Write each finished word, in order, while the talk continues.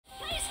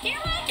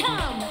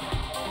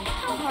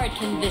hard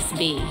can this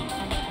be?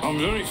 I'm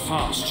very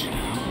fast, you know.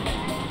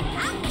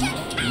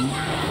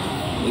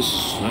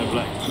 This no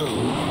black pearl.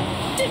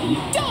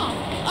 Ding-dong!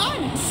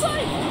 I'm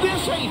excited!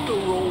 This ain't the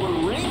roller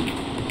rink.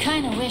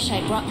 Kinda wish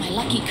I brought my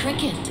lucky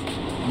cricket.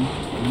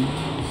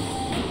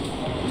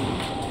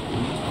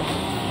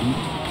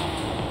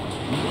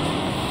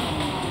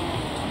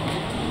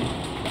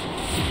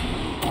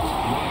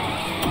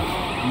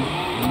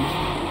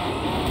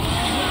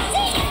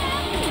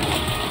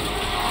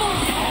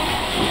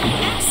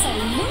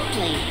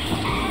 Absolutely.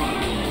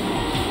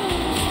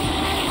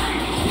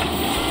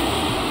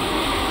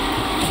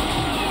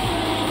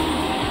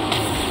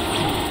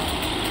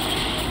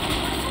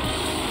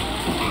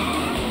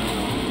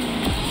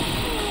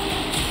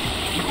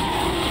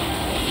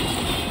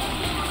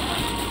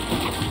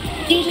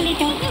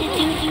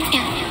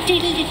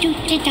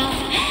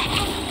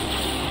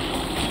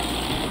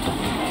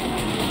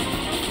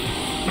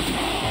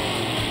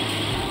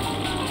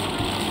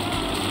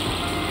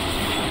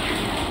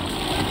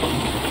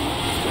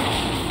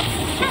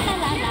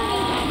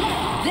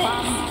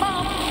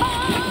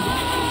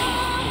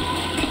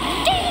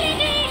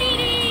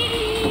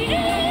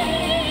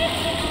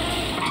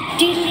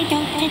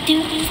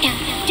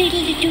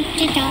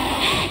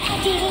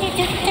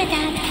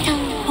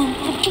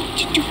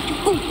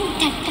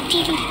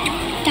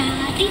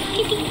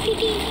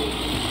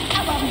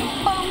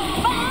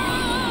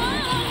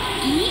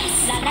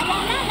 Yes! La la la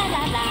la la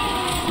la la.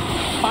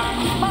 Bum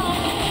bum.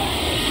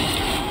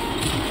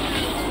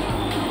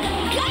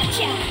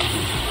 Gotcha!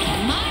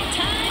 My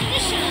time to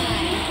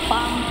shine.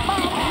 Bum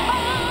bum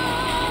bum.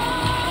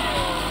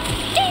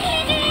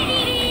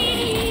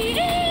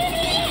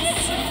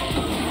 Yes!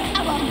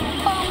 Bum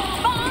bum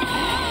bum.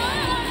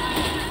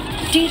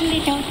 Doodly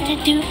do da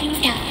doodly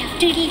da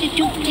doodly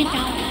doodly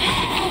da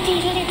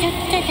doodly da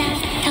da da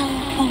da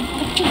bum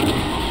bum.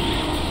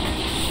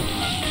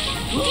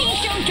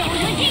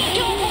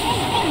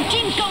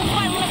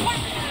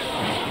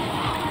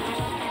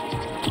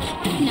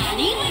 Not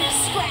even a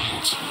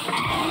scratch.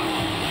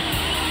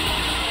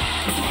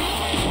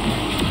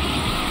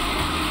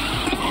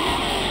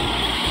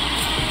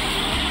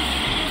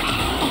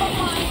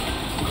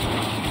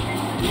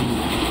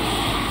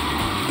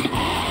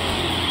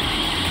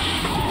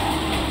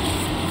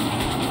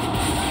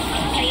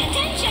 Pay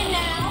attention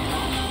now.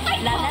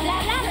 La la la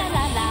la la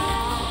la la.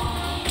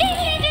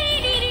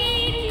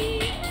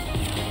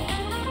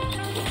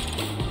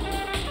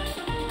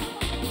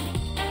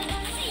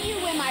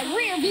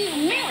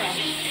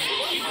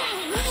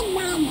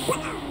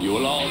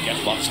 You'll all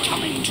get what's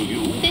coming to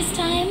you. This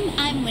time,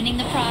 I'm winning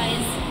the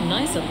prize.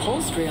 Nice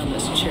upholstery on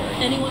this chair.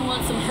 Anyone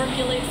want some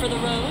Herculate for the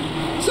road?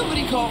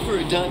 Somebody call for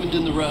a diamond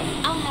in the rough.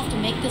 I'll have to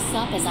make this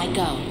up as I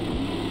go.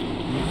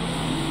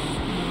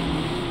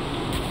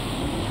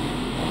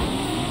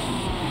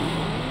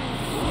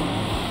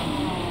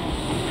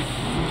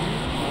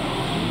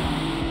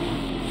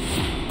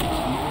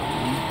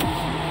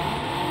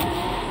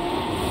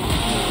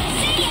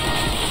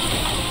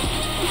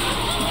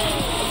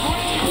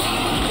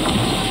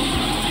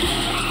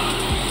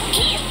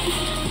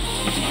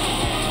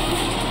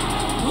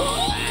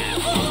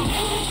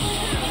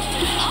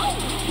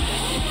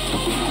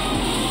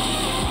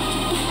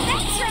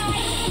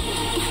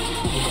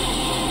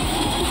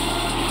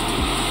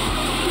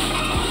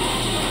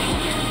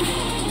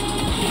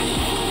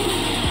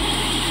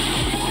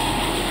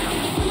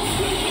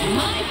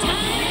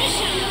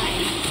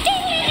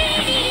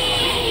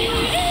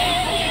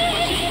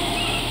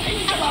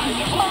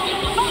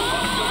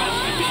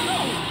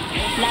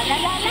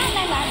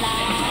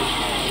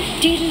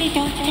 Doodly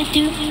do da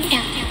doodly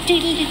da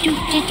doodly do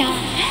da da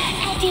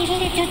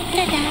doodly do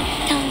da da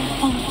da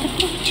bum ba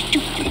do do do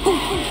da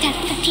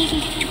da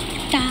doodly do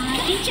da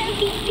dee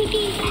dee dee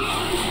dee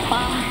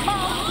bum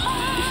bum.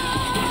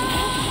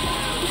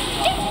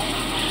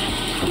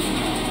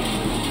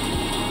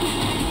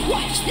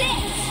 Watch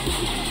this.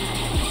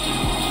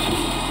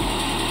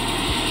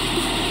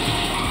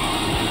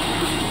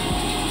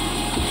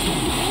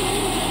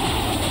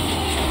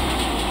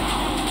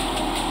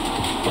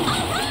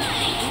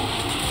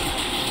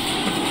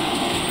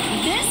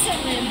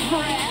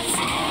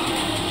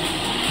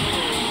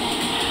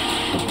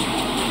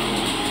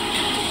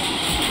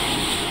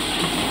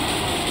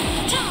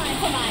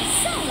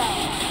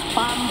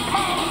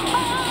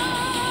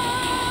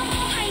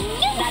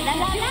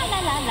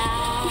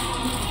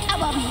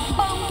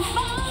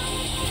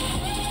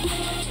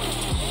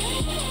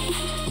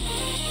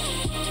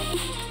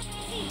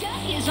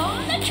 Is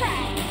on the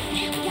track.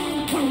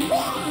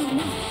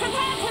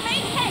 Prepare to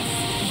make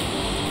haste.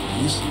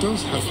 This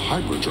does have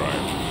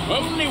hyperdrive.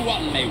 Only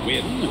one may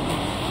win.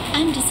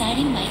 I'm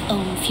deciding my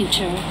own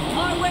future.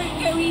 I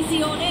won't go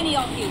easy on any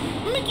of you.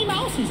 Mickey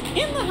Mouse is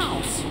in the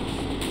house.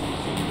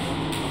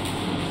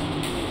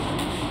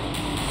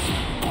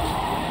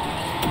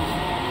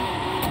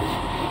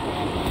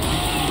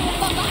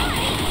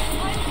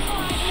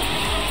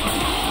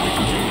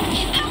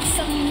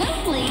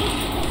 Absolutely.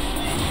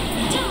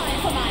 Time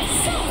for my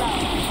solo.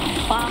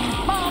 Bum,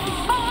 bum,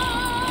 bum.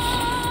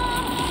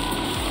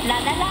 La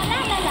la la la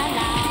la la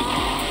la.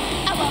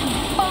 A bum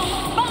bum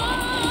bum.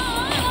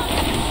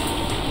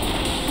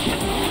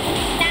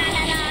 La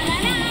la la la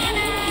la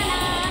la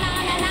la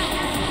la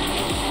la.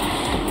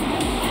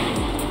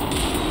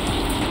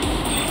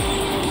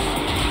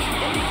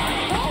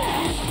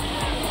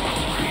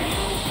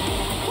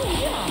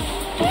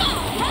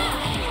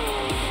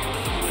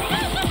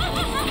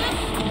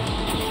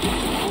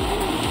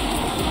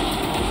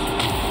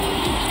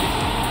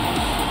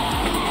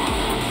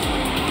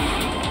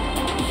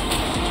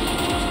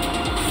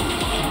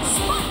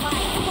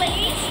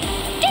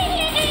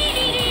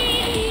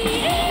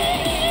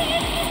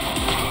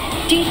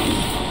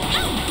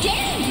 How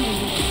dare you!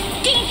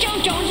 Dingo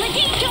Jones,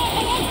 Dingo,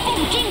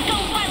 Dingo,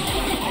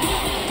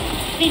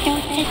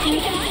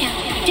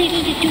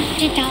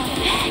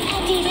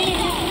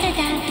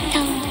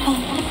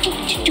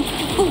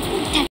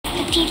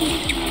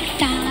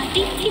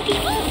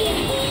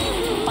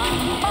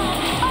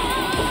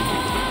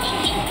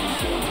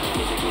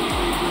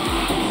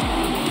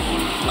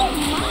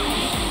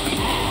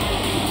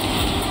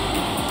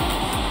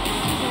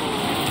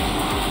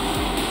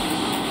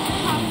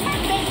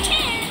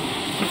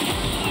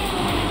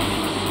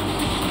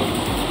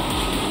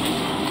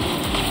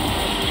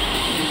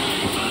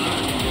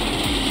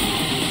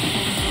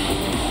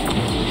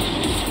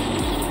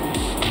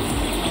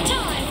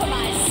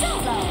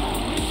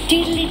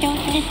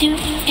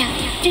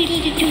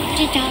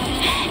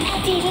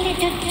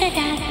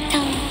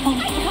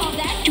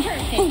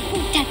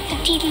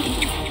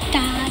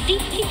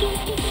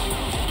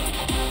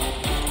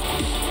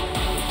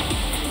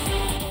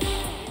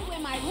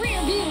 in my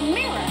rear view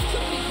mirror.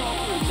 Somebody call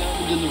for a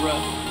diamond in the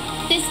rough.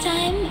 This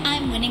time,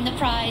 I'm winning the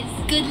prize.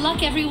 Good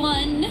luck,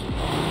 everyone.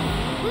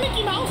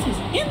 Mickey Mouse is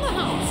in the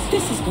house.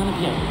 This is gonna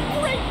be a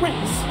great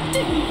race.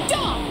 Diggity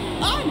dog.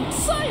 I'm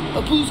excited.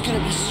 Apu's gonna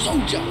be so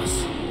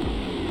jealous.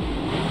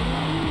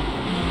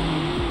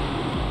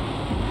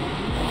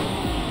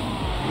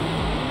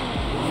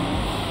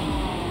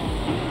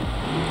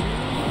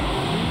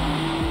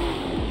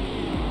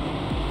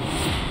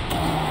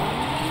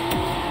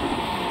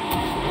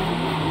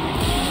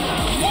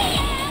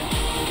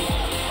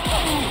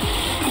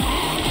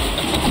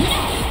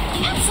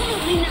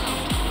 Absolutely not.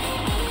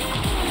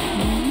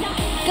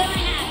 Not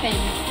gonna happen.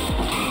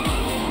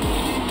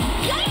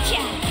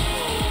 Gotcha.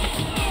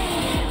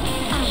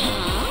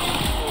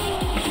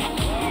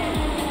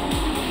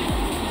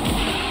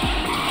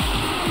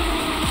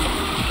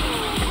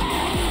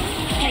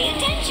 Pay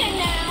attention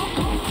now.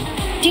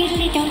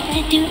 Diddly do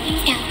da do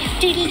da,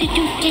 diddly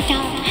do da da,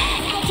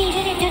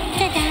 diddly do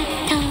da da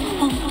da,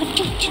 boom ba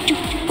dee doo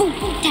boom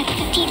da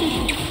da diddly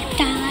do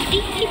da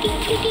dee dee dee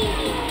dee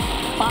dee,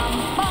 bum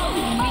bum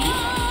me,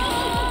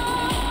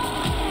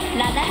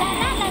 la la la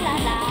la la la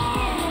la,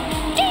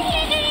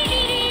 diddly dee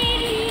dee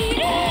dee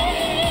dee,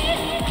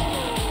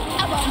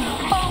 a bum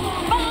bum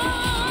bum,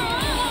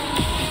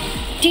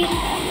 diddly.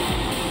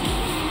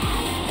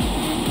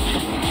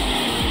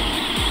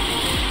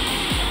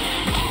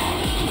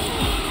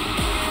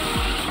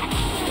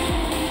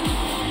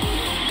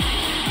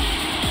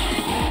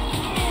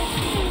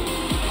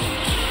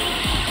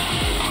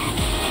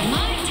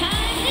 My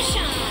time to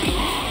shine.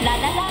 La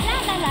la la la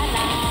la la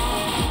la.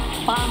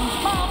 Bum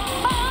bum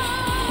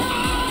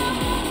bum.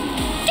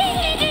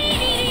 Diddly dee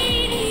dee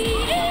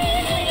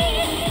dee dee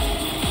dee.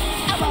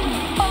 A bum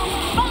bum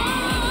bum.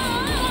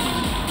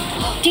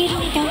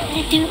 Diddly do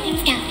da do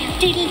da.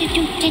 Diddly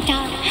do da da.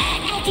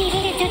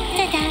 Diddly do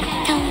da da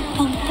da.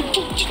 Bum ba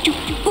dee doo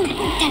boom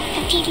da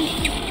da diddly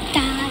do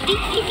da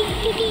dee dee dee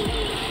dee dee.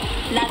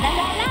 La la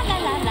la la la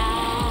la la.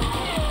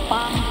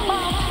 Bum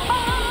bum bum.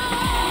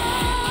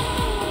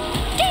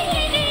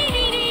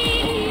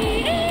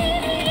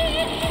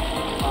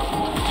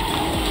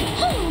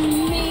 Who,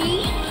 me?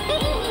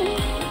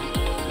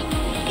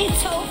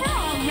 It's over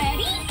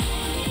already?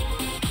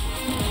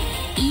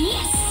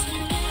 Yes.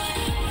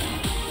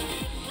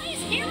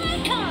 Please, here I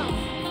come.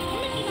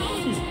 Mickey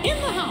Mouse is in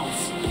the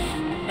house.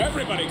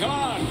 Everybody, come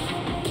on!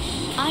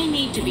 I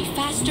need to be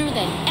faster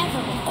than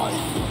ever before. I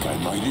think I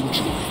might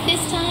enjoy it.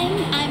 This time,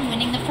 I'm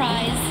winning the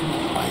prize.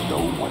 I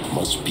know what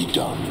must be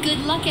done.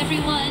 Good luck,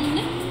 everyone.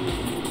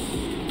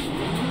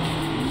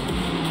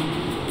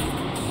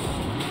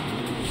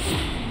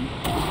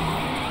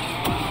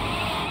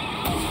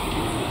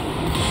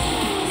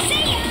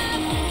 See ya.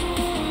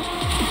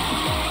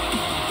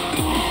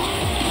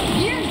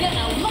 You're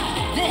gonna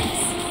love this.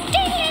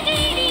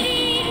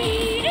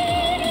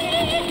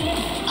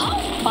 Oh,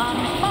 bum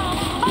bum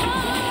bum.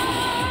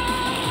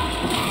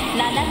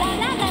 La la la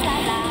la la la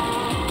la.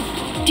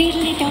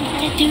 Diddly do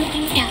da do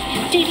da.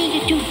 Diddly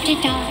do da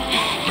da.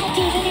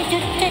 Diddly do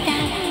da da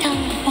da.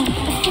 Boom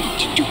ba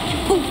dee doo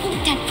boom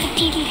da da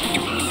diddly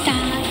do da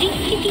dee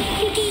dee dee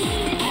dee dee.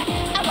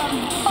 A bum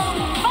bum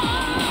bum.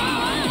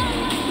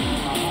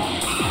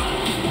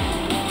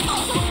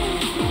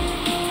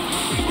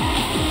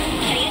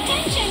 Pay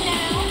attention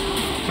now.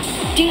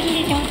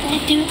 Diddly do da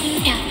do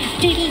da.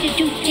 Diddly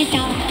do da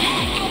da.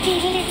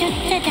 Diddly do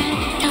da da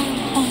da.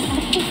 Boom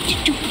ba dee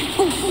doo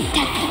boom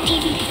da da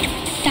diddly do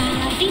da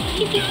dee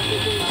dee dee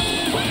dee.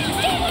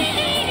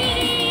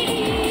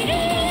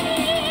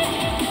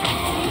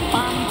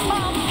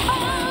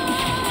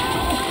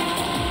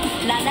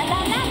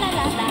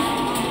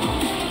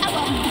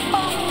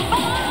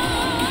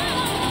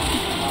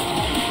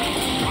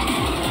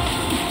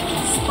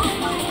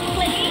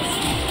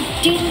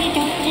 Diddly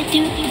da da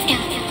do da,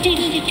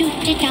 diddly do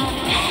da da,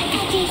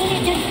 diddly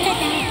da da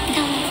da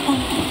da,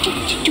 boom do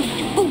do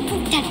boom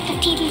da da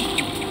diddly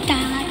do da,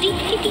 dee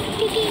dee dee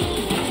dee dee.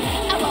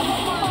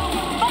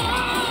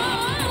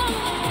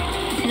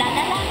 La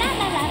la la la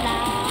la la la.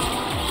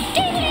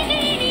 Diddly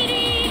dee dee dee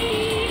dee.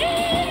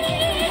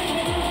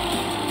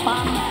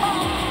 Bum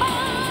bum bum.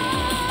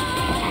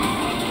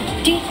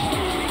 Dee.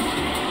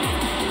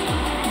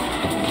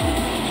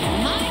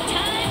 My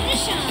time to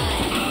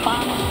shine.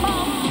 Bum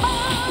bum bum.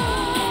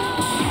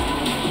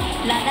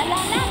 La la la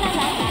la la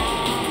la la.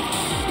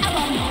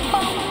 Bum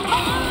bum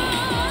bum.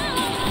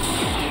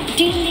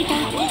 Diddly da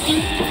da do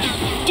da,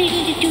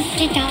 diddly do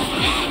da da,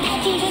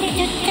 diddly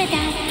da da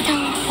da da,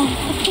 bum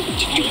do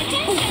do do,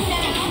 boom da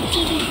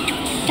diddly do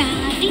da,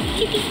 dee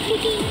dee dee dee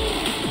dee,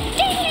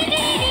 diddly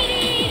dee dee dee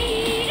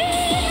dee.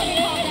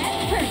 Oh,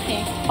 that's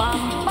perfect.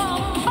 Bum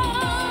bum bum.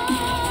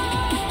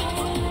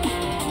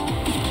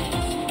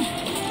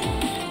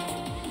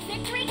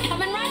 Victory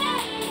coming right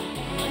up.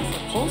 Nice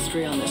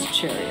upholstery on this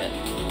chariot.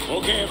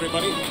 Okay,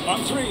 everybody,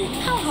 on three.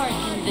 How hard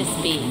can this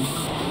be?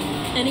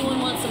 Anyone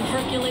want some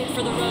Herculate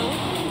for the road?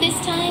 This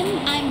time,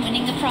 I'm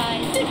winning the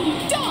prize.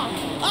 Diggity dog!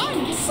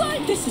 I'm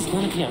excited! This is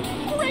gonna be a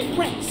great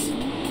race!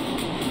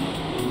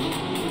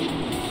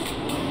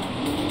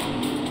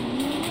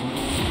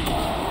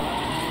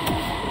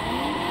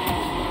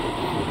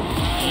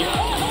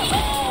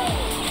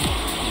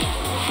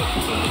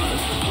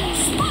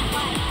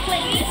 Spotlight,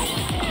 please.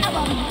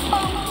 Bum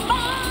bum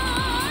bum.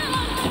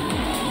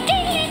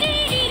 Diddly dee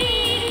dee dee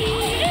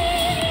dee.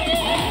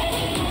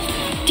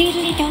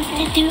 Diddly da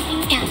da do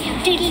da,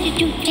 diddly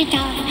do da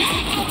da,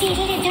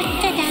 diddly da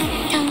da da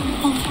da,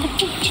 boom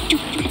do do do,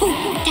 boom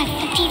da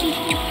da diddly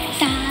do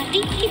da,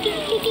 dee dee dee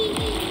dee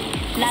dee.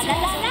 La la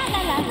la la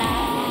la la la.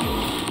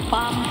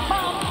 Bum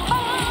bum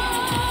bum.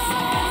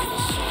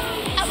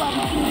 Bum.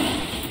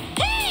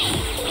 Hey,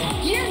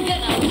 you're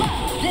gonna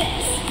love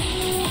this.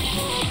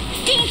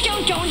 Ding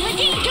dong dong,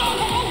 ding dong,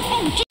 boom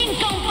boom, ding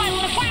dong, wow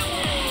wow.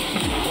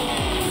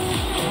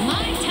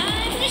 My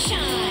time to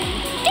shine.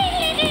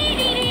 Diddly dee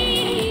dee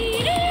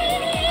dee dee.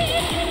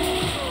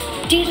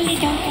 Diddly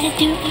da da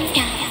do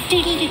da,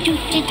 diddly do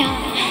da da,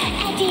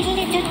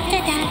 diddly da da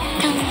da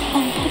da,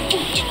 boom do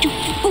do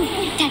boom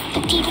da da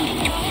diddly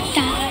do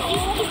da,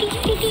 dee dee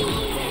dee dee.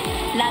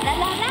 La la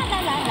la la la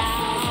la la.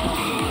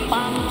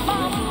 Bum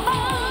bum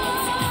bum.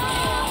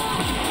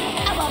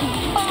 Bum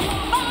bum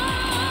bum.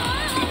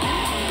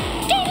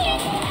 Diddly.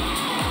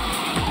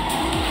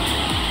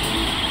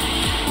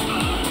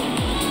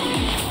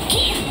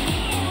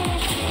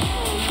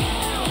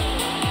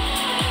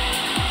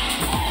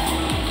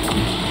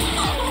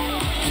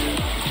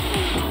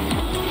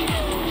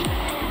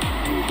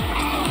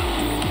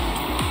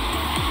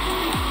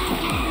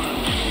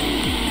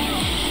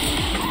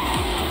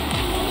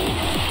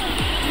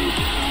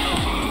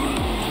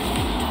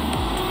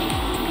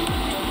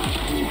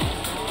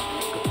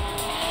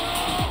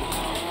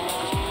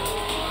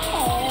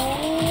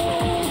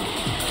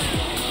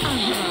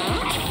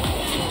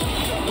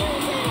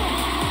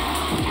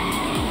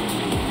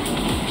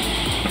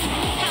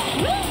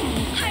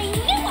 I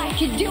knew I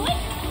could do it.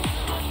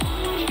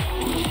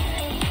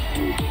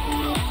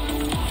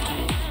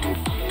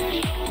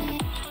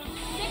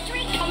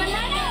 Victory coming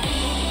right up.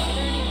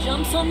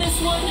 Jumps on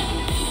this one?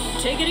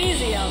 Take it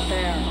easy out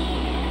there.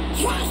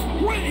 Just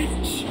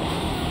wait!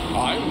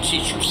 I'll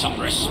teach you some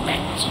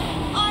respect.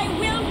 I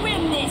will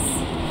win this.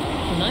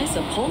 Nice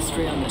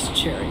upholstery on this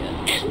chariot.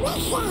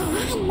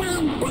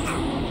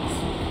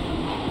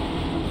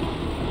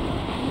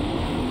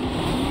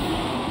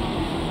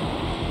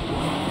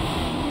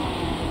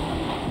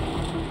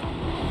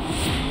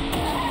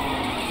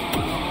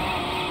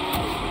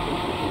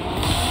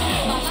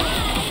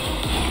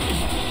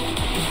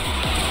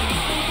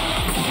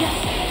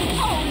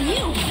 Oh,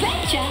 you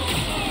betcha.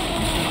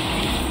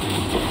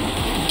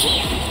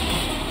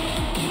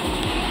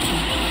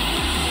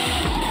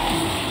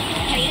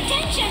 Pay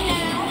attention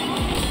now.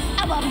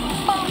 Bum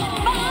bum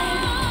bum.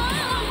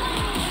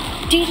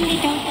 Diddly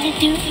da da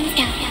do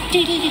da,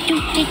 diddly do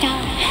da da,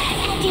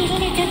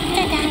 diddly da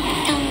da da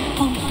da,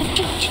 boom do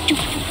do do,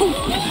 boom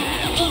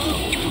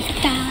diddly do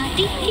da,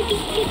 dee dee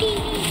dee dee dee.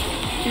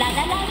 La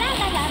la la la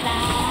la la la.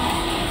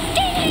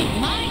 Diddly.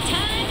 My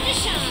time to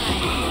shine.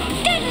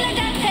 Diddly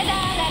da da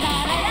da da da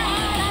da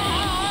da.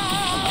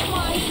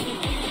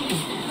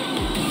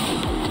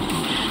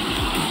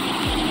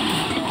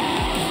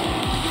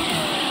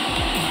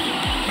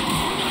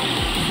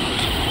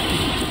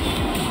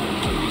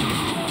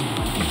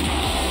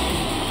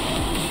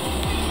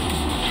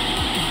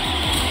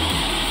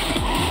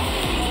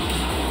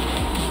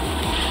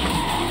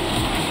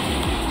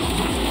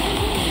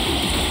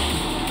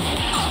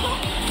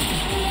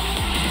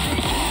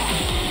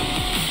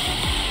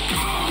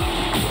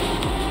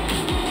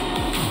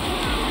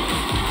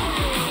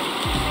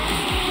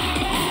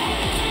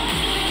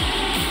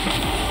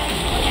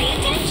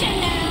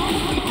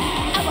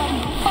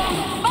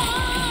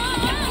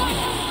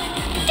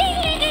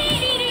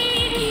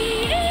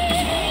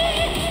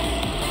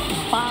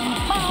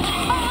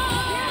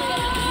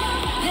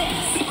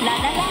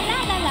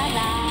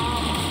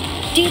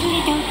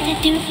 Diddly do da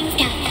do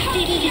da,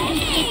 diddly do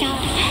da da,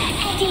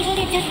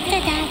 diddly do da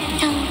da,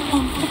 tom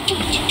pom choo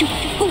choo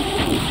choo.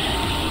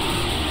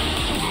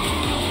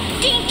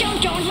 Jingle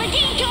jangle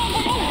jingle,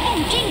 boom boom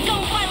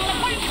jingle bell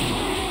bell.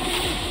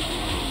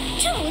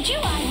 Told you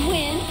I'd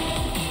win.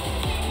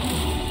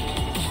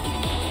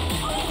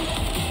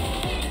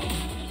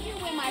 You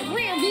in my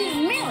rearview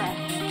mirror.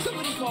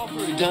 Somebody call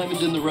for a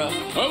diamond in the rough.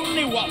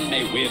 Only one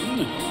may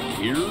win.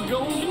 Here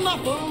goes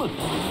nothing.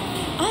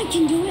 I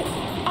can do it.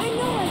 I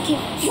know I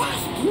can.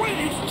 Just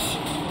wait!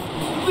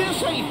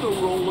 This ain't the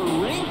roller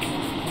rink.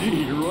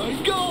 Here I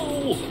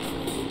go.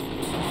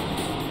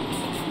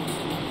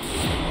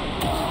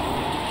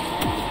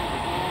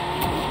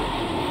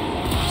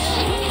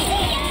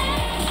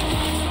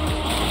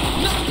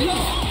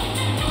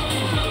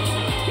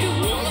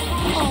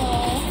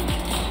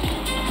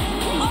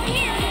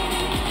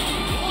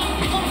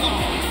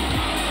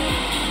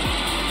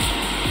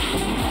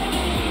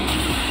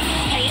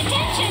 Pay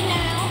attention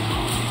now.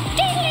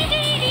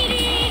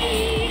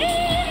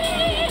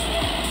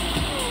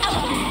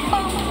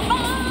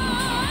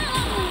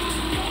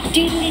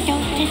 Diddly do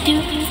da do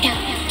da,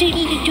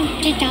 diddly do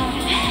da da,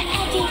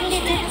 diddly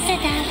da da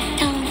da,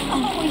 tom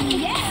pom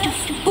yeah,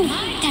 boom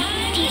da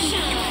diddly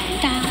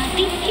da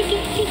dee dee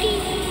dee dee dee.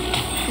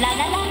 La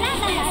la la la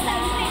la la la.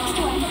 Next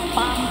one.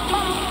 Bum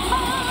bum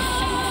bum.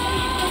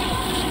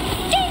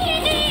 Diddly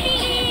dee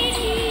dee dee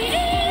dee.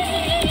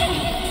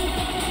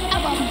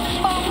 Bum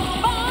bum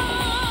bum.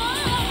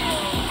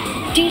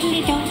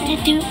 Diddly do da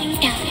do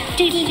da,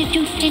 diddly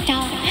do da da,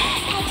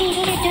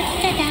 diddly do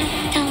da da,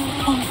 tom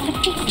pom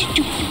choo choo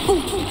choo.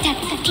 Boom da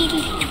da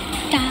diddly do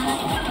da.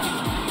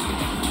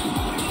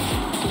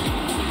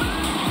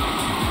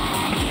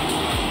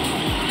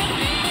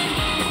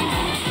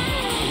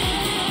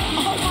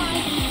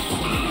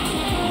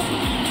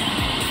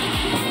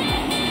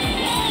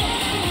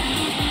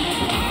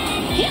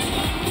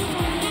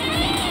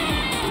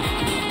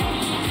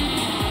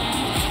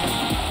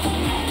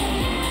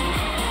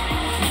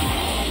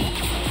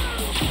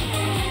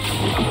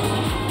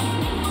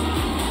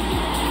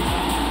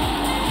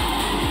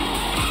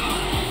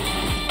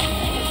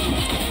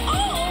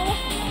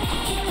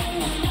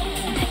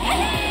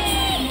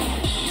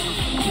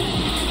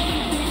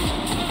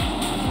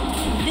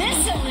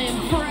 This'll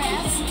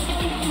impress.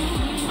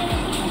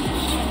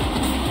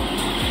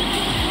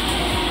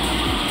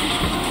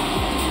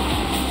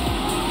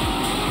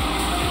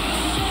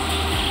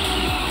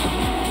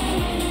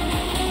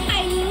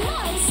 I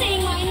love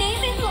seeing my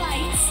name in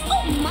lights.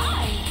 Oh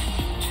my!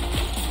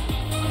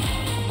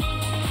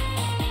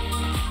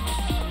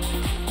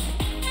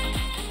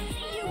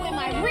 See you in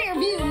my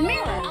rearview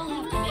mirror. I'll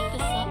have to make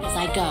this up as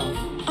I go.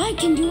 I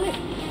can do it.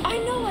 I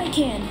know I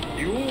can.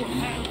 You'll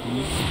have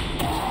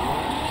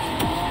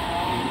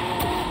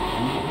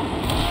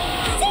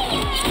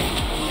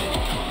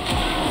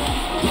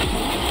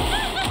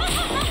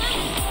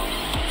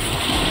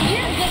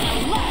You're gonna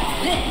love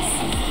this.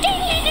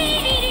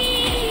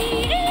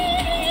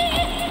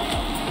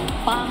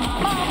 Bum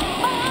bum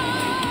bum.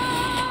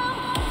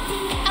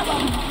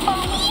 Bum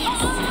bum bum.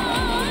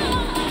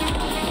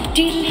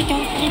 Diddly do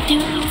da do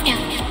da,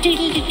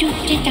 diddly do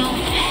da da,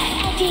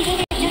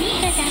 diddly do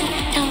da da,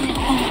 tom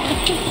pom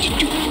choo choo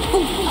choo.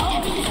 Boom da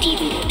da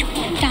diddly do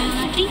da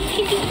dee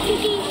dee dee dee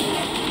dee.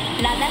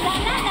 La la la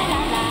la la la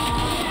la.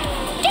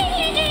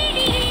 Diddly dee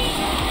dee dee.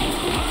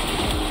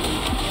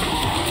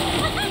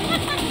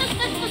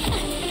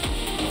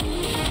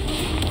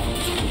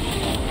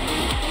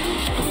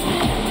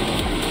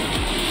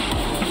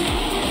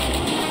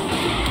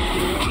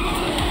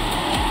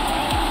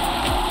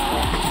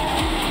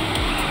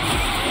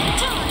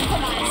 Time for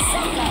my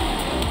solo.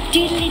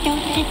 Diddly do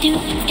da do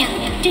da,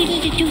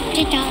 diddly do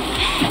da da.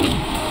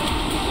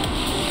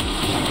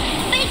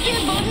 Make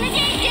your bottle of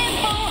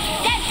dimple.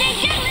 That's a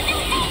diddly do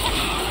da.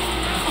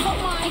 Oh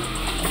my.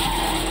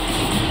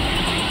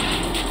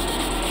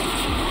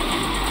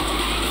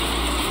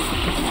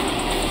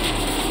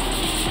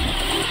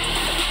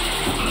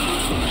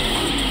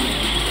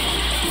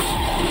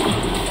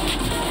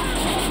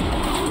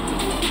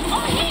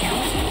 Oh yeah.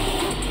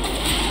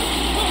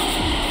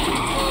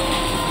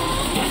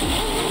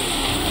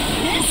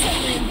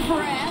 This'll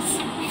impress.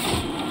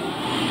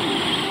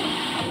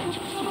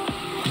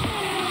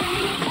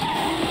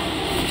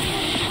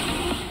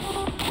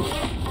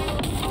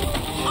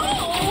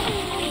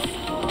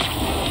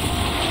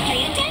 Pay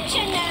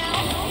attention now.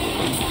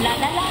 La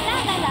la la la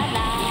la la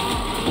la.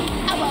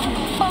 Bum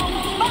bum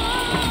bum.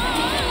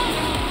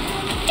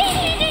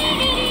 Diddly dee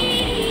dee dee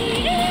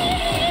dee.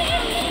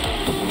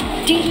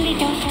 Diddly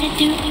do da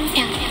do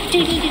da,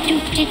 diddly do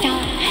da da,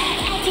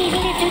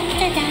 diddly do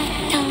da da,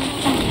 tom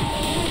pom.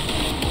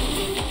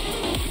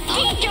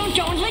 Jingle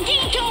jangle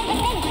jingle,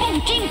 boom boom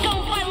jingle